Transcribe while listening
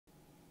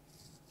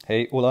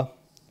Hey Ula,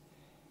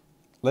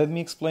 let me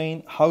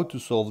explain how to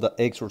solve the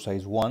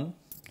exercise 1.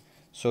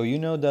 So you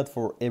know that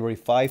for every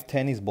 5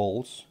 tennis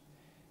balls,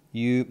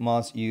 you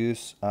must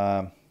use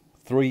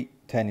 3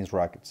 tennis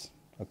rackets,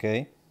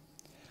 okay?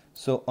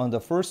 So on the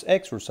first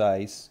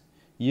exercise,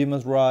 you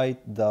must write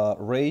the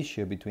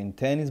ratio between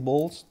tennis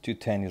balls to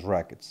tennis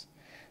rackets.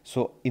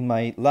 So in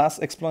my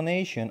last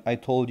explanation, I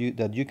told you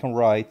that you can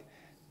write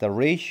the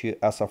ratio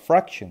as a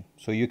fraction.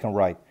 So you can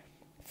write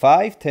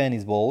 5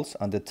 tennis balls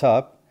on the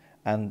top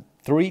and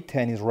 3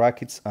 tennis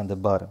rackets on the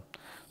bottom.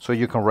 So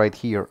you can write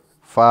here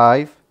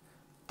 5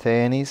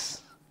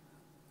 tennis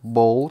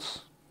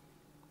balls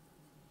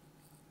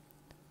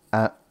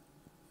and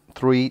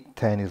 3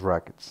 tennis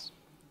rackets.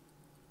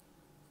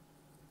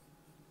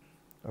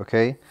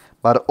 Okay,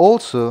 but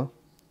also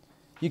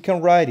you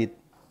can write it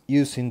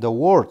using the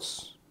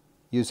words,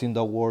 using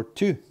the word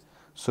 2.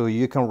 So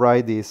you can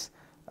write this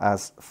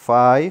as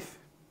 5,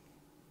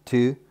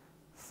 2,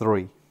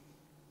 3.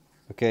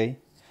 Okay,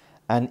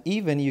 and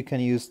even you can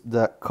use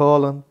the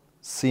colon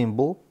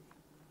symbol.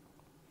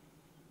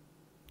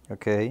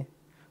 Okay,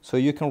 so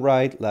you can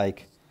write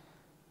like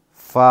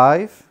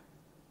 5,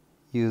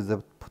 use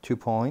the 2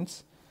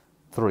 points,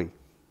 3.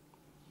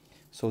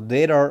 So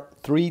there are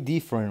 3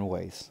 different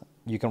ways.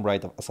 You can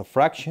write it as a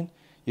fraction,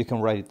 you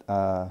can write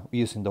it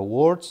using the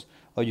words,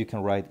 or you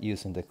can write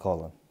using the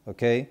colon.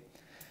 Okay,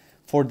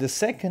 for the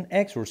second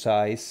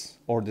exercise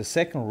or the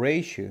second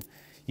ratio,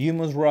 you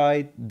must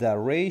write the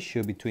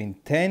ratio between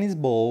tennis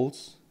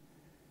balls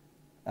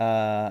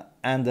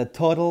and the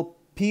total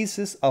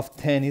pieces of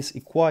tennis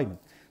equipment.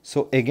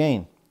 So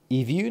again,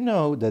 if you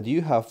know that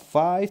you have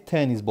 5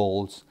 tennis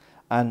balls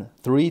and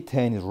 3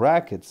 tennis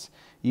rackets,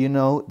 you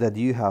know that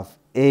you have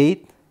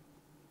 8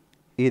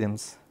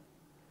 items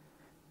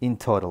in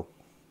total.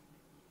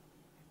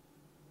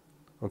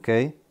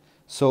 Okay,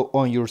 so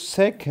on your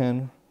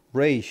second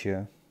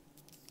ratio,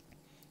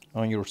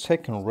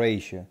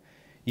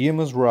 you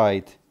must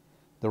write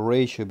the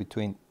ratio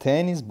between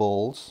tennis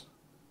balls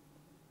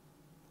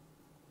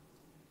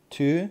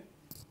to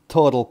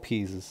total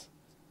pieces.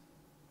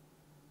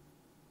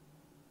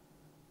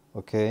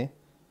 Okay,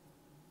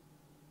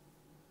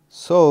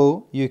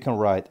 so you can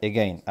write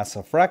again as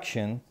a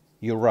fraction.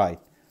 You write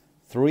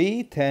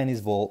 5 tennis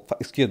balls,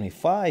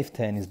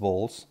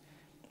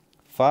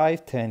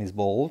 5 tennis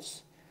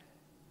balls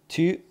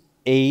to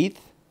 8,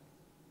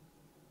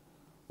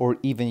 or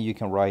even you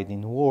can write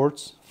in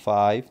words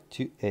 5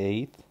 to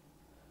 8,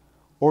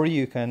 or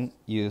you can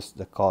use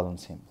the colon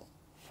symbol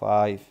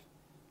 5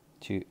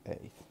 to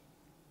 8.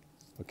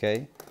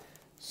 Okay,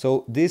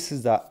 so this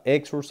is the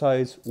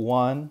exercise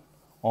 1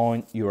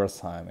 on your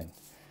assignment.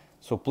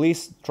 So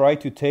please try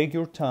to take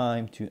your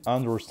time to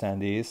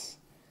understand this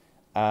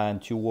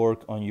and to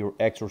work on your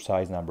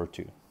exercise number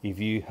 2. If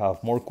you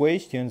have more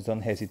questions,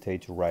 don't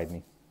hesitate to write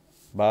me.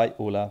 Bye,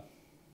 Ula.